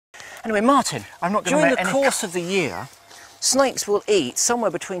Anyway, Martin, I'm not gonna during make the any course of the year, snakes will eat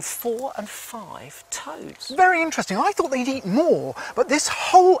somewhere between 4 and 5 toads. Very interesting. I thought they'd eat more, but this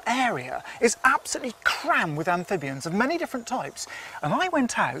whole area is absolutely crammed with amphibians of many different types. And I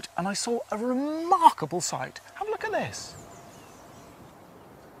went out and I saw a remarkable sight. Have a look at this.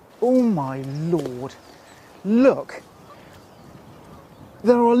 Oh my Lord. Look.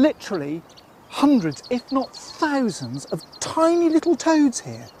 There are literally hundreds, if not thousands, of tiny little toads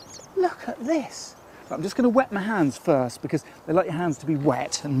here. Look at this. I'm just going to wet my hands first because they like your hands to be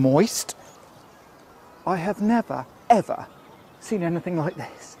wet and moist. I have never, ever seen anything like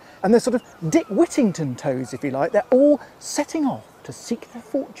this. And they're sort of Dick Whittington toads, if you like. They're all setting off to seek their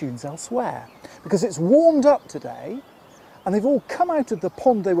fortunes elsewhere because it's warmed up today and they've all come out of the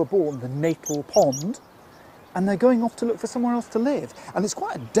pond they were born, the natal pond, and they're going off to look for somewhere else to live. And it's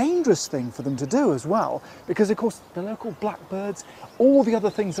quite a dangerous thing for them to do as well, because of course the local blackbirds, all the other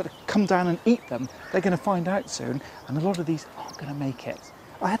things that come down and eat them, they're going to find out soon, and a lot of these aren't going to make it.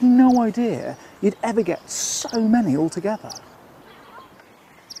 I had no idea you'd ever get so many altogether.